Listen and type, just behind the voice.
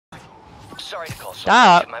Sorry to call so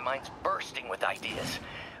Stop. much. My mind's bursting with ideas.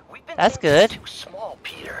 We've been That's told it's good. too small,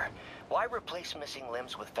 Peter. Why replace missing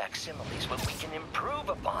limbs with facsimiles when we can improve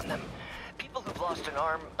upon them? People who've lost an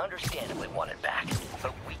arm understandably want it back,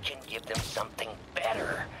 but we can give them something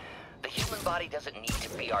better. The human body doesn't need to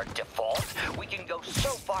be our default. We can go so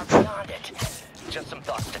far beyond it. Just some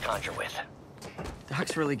thoughts to conjure with.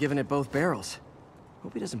 Doc's really giving it both barrels.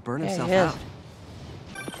 Hope he doesn't burn himself he is. out.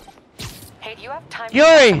 Hey, do you have time Yuri!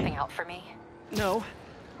 to check something out for me? No,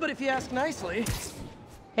 but if you ask nicely.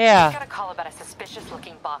 I Yeah. got a call about a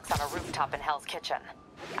suspicious-looking box on a rooftop in Hell's Kitchen.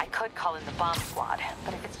 I could call in the bomb squad,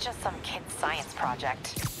 but if it's just some kid's science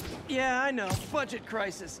project... Yeah, I know. Budget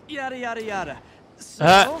crisis. Yada, yada, yada.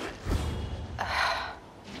 So?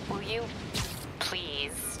 Will you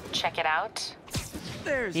please check it out?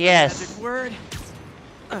 There's Yes. the magic word.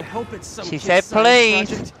 I hope it's some She kid's said science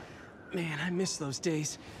please. project. Man, I miss those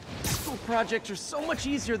days. School projects are so much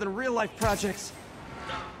easier than real-life projects.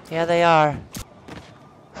 Yeah, they are.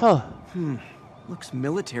 Huh. Looks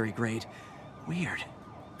military grade. Weird.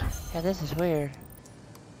 Yeah, this is weird.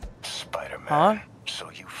 Spider-Man. Huh? So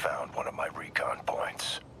you found one of my recon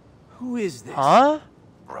points. Who is this? Huh?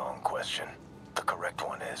 Wrong question. The correct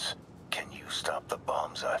one is, can you stop the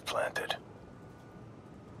bombs I've planted?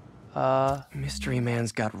 Mystery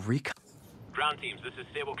Man's got recon. Ground teams, this is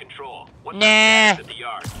Stable Control. What's Nah. the status at the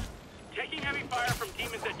yard? Taking heavy fire from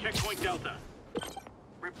demons at Checkpoint Delta.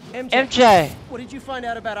 MJ. What did you find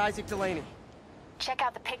out about Issac Delaney? Check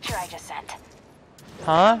out the picture I just sent.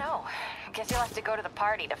 Huh? No, guess you'll have to go to the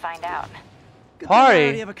party to find out. Good thing I Party?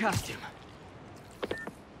 already have a costume.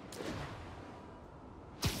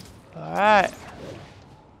 Alright.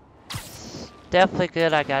 Definitely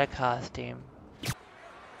good I got a costume.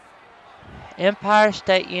 Empire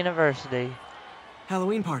State University.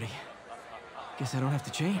 Halloween party. Guess I don't have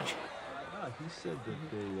to change.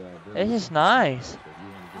 This is nice.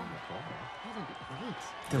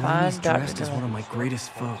 Delaney's Find Dr. dressed as one of my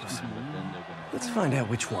greatest foes. Let's find out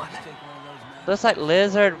which one. Looks like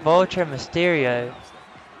Lizard, Vulture, Mysterio.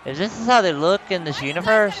 If this is how they look in this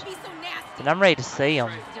universe, then I'm ready to see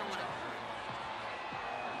them.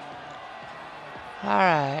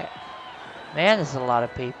 Alright. Man, there's a lot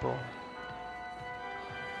of people.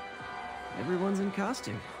 Everyone's in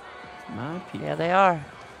costume. My people. Yeah, they are.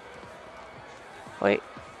 Wait.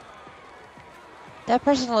 That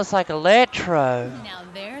person looks like Electro. Now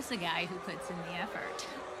there's a guy who puts in the effort.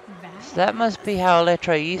 So that must be how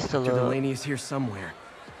Electro used to Dr. look. Delaney is here somewhere.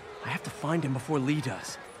 I have to find him before Lee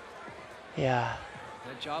does. Yeah.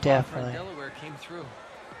 That job Definitely. offer in Delaware came through.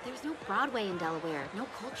 There's no Broadway in Delaware, no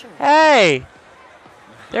culture. Hey!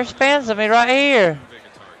 There's fans of me right here.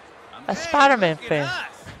 A Spider-Man fan.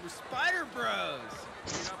 We're Spider Bros.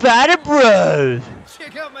 Spider Bros!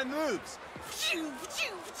 Check out my moves. Pew,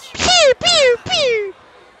 pew, pew!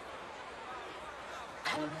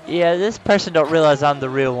 Yeah, this person don't realize I'm the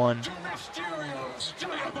real one.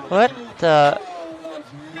 What the?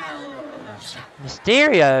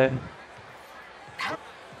 Mysterio?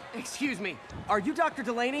 Excuse me, are you Dr.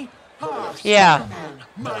 Delaney? Yeah.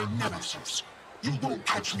 My nemesis. You won't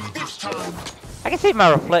catch me this time. I can see my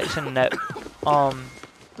reflection in that, Oh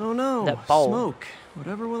no, That bowl. smoke.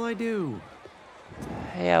 Whatever will I do?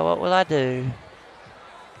 yeah, what will I do?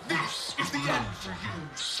 This is the end for you,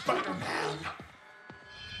 Spider-Man.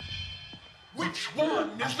 Which one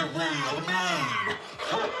is the real me?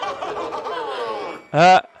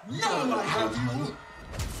 Now I have you.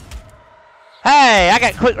 Hey, I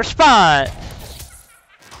got quick response!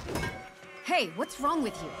 Hey, what's wrong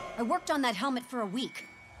with you? I worked on that helmet for a week.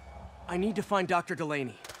 I need to find Dr.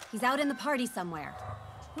 Delaney. He's out in the party somewhere.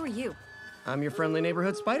 Who are you? I'm your friendly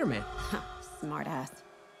neighborhood Spider-Man. Smartass.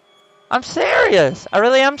 I'm serious! I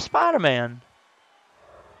really am Spider-Man.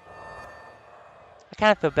 I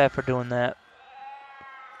kind of feel bad for doing that.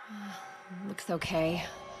 Looks okay,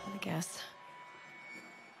 I guess.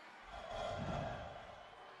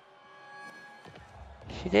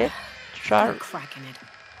 She did try. I'm cracking it.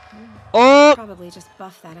 Oh! Probably just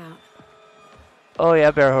buff that out. Oh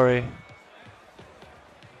yeah, better hurry.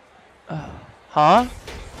 Huh?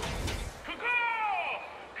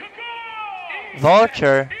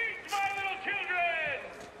 Vulture?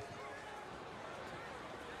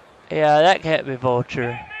 Yeah, that can't be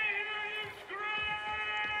Vulture.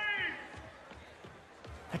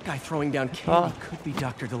 That guy throwing down candy Oh. could be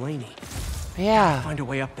Dr. Delaney. Yeah. Find a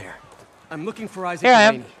way up there. I'm looking for Issac Here I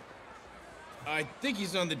am. Delaney. I think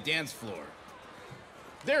he's on the dance floor.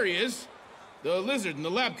 There he is. The lizard in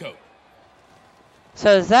the lab coat.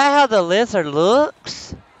 So is that how the lizard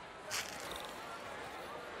looks?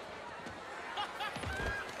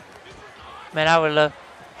 Man, I would love.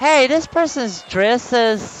 Hey, this person's dressed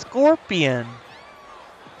as Scorpion.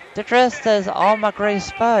 They're dressed as all my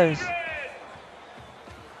greatest foes.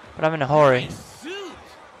 But I'm in a hurry.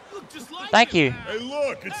 Thank you. Hey,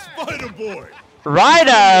 look, it's Spider-Boy.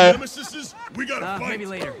 Righto! Nemesis, we gotta fight. Maybe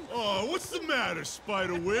later. Oh, what's the matter,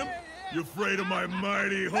 Spider-Wimp? You afraid of my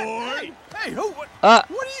mighty horn? Hey, who? What Uh,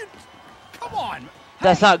 are you? Come on.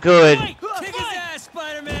 That's not good. Kick his ass,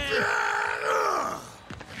 Spider-Man.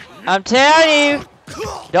 I'm telling you,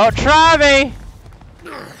 don't try me.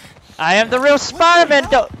 I am the real Spider-Man.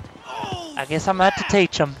 Don't. I guess I'm gonna have to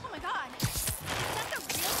teach him. Oh my god. Is that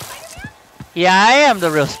the real Spider-Man? Yeah, I am the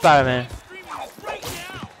real Spider-Man.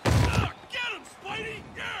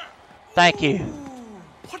 Thank you.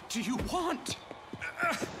 What do you want?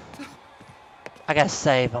 I gotta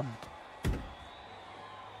save him.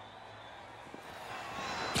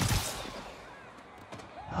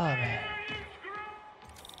 Oh man.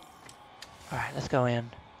 Alright, let's go in.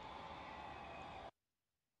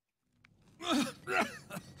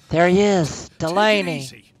 There he is, Delaney.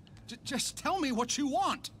 Take it easy. Just tell me what you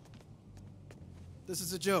want. This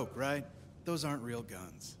is a joke, right? Those aren't real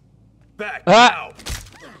guns. Back now.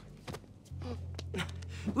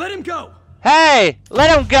 Let him go. Hey,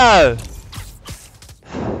 let him go.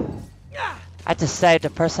 I just saved a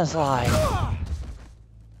person's life.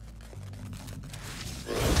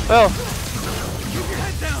 Oh. Keep your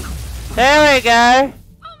head down. There we go.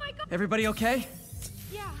 Oh my god. Everybody okay?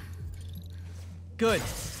 Yeah. Good.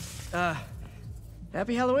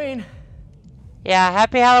 Happy Halloween. Yeah,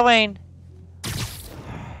 happy Halloween.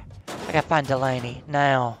 I gotta find Delaney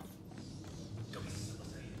now.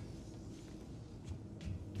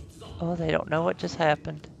 Oh, they don't know what just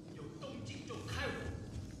happened.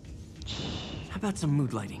 How about some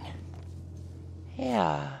mood lighting?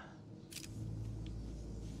 Yeah.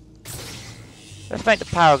 Let's make the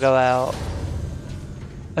power go out.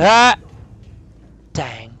 Ah!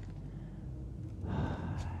 Dang.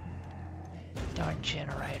 Darn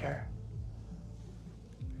generator.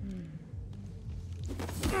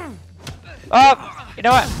 Oh! You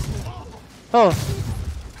know what? Oh.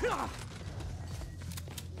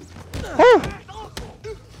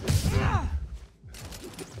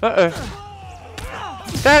 Uh-oh.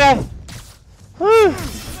 There. Woo!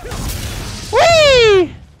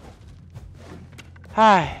 Whee!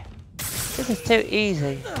 Hi. This is too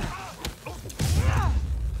easy.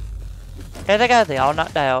 Here they go, they all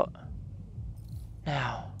knocked out.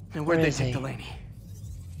 Now, And where where'd they is take he? Delaney?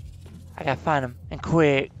 I gotta find him, and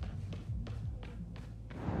quick.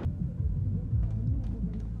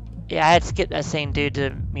 Yeah, I had to skip that scene due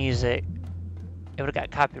to music. It would've got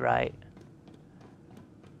copyright.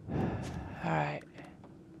 Alright.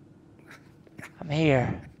 I'm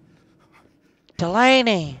here.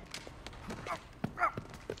 Delaney!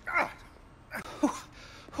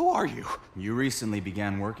 Who are you? You recently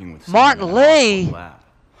began working with Martin someone in an Lee! awful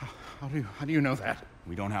lab. How do you know that?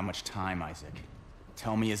 We don't have much time, Isaac.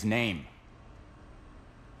 Tell me his name.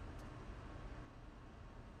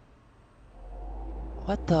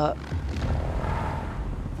 What the?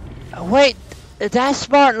 Wait, that's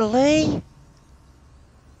Martin Lee?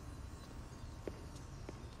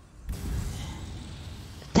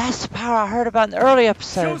 That's the power I heard about in the early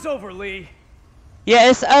episode. Show's over, Lee. Yeah,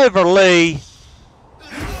 it's over, Lee.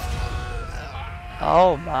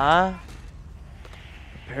 Oh my.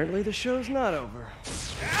 Apparently the show's not over.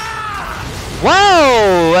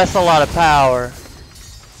 Whoa! That's a lot of power.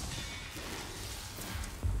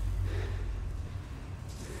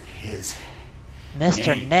 His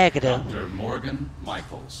Mr. name, Negative. Dr. Morgan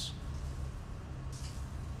Michaels.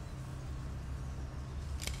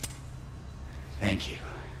 Thank you.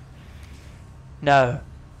 No.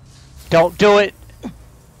 Don't do it.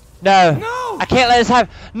 No. No! I can't let this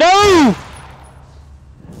happen. No!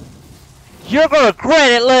 You're gonna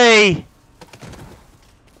regret it, Lee!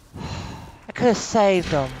 I could have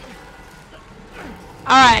saved them.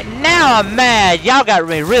 Alright, now I'm mad. Y'all got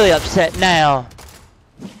me really upset now.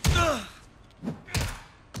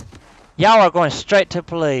 Y'all are going straight to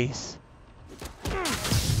police.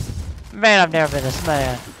 Man, I've never been this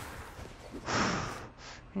mad.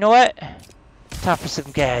 You know what? Time for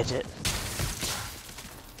some gadget.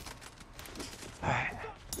 Alright.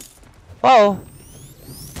 Whoa.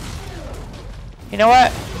 You know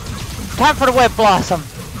what? Time for the web blossom.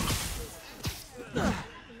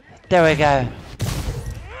 There we go.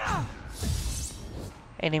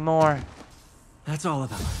 Any more? That's all of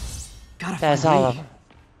them. That's all of them.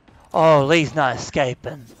 Oh, Lee's not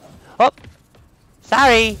escaping. Oh,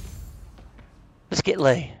 sorry. Let's get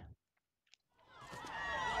Lee.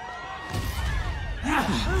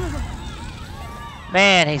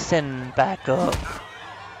 Man, he's sitting back up.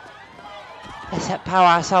 That's that power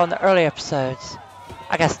I saw in the early episodes.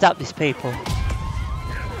 I gotta stop these people.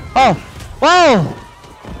 Oh! Whoa!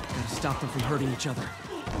 Gotta stop them from hurting each other.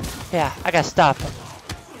 Yeah, I gotta stop them.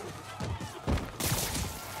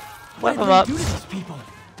 Whip them up. What do these people?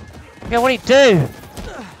 Yeah, what do you do?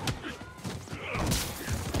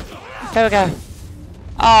 There we go.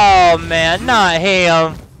 Oh man, not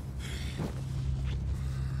him.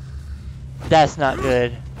 That's not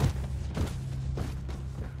good.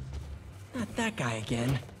 Not that guy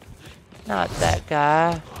again. Not that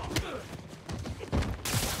guy.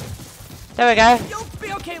 There we go. You'll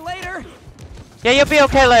be okay later. Yeah, you'll be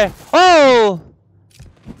okay later. Oh!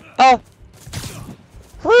 Oh!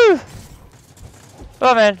 Whew!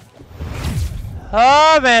 Oh man.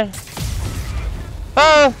 Oh man.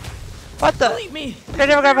 Oh! What the? Believe me. They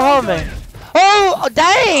never got a hold of me. Oh!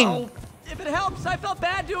 Dang! Oh, if it helps, I felt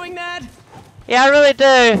bad doing that. Yeah, I really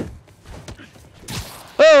do.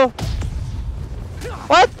 Oh!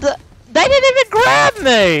 What the? They didn't even grab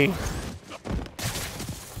me!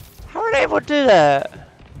 How were they able to do that?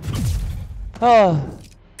 Oh.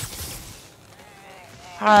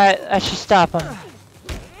 Alright, I should stop him.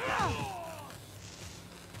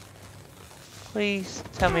 Please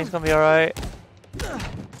tell me he's gonna be alright.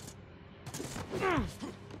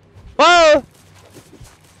 Whoa!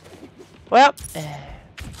 Well.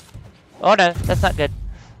 Oh no, that's not good.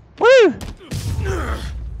 Woo!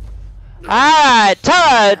 Alright,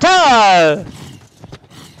 Taro!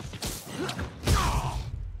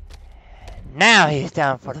 Now he's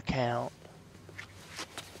down for the count.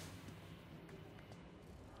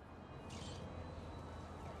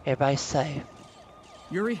 Everybody's safe.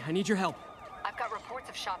 Yuri, I need your help. I've got reports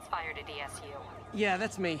of shots fired at ESU. Yeah,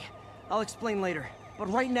 that's me. I'll explain later. But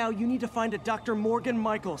right now, you need to find a Dr. Morgan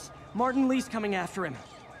Michaels. Martin Lee's coming after him.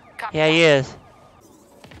 Copy Yeah, he is.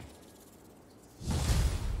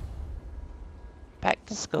 Back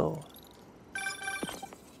to school.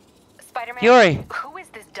 Spider-Man, Yuri! who is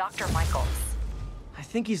this Dr. Michaels? I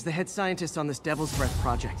think he's the head scientist on this Devil's Breath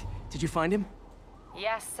project. Did you find him?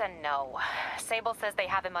 Yes and no. Sable says they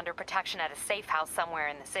have him under protection at a safe house somewhere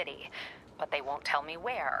in the city, but they won't tell me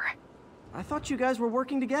where. I thought you guys were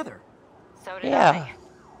working together. So did Yeah.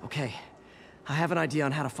 I. Okay. I have an idea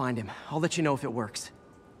on how to find him. I'll let you know if it works.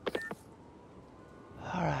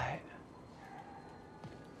 Alright.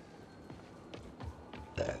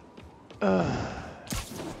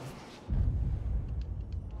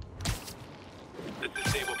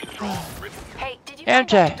 Hey, did you MJ. find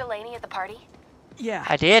Dr. Delaney at the party? Yeah.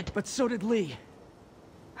 I did. But so did Lee.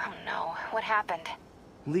 Oh no, what happened?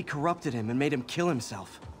 Lee corrupted him and made him kill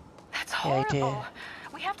himself. That's Yeah, he horrible.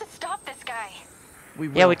 did. We have to stop this guy. We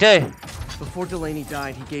will. Yeah, we do. Before Delaney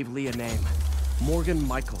died, he gave Lee a name. Morgan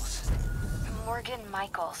Michaels. Morgan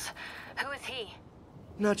Michaels. Who is he?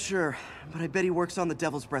 Not sure, but I bet he works on the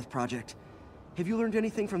Devil's Breath project. Have you learned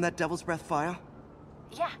anything from that Devil's Breath file?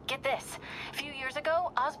 Yeah, get this. A few years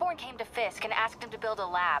ago, Osborn came to Fisk and asked him to build a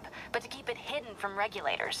lab, but to keep it hidden from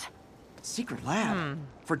regulators. Secret lab?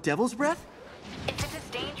 For Devil's Breath? If it's as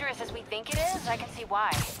dangerous as we think it is, I can see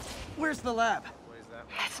why. Where's the lab?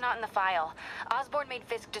 It's not in the file. Osborn made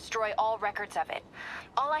Fisk destroy all records of it.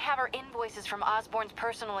 All I have are invoices from Osborn's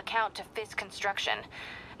personal account to Fisk Construction.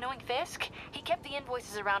 Knowing Fisk, he kept the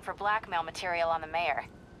invoices around for blackmail material on the mayor.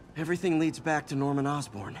 Everything leads back to Norman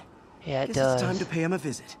Osborn. Yeah, it Guess does. it's time to pay him a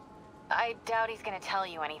visit. I doubt he's gonna tell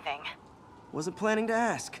you anything. Wasn't planning to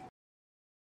ask.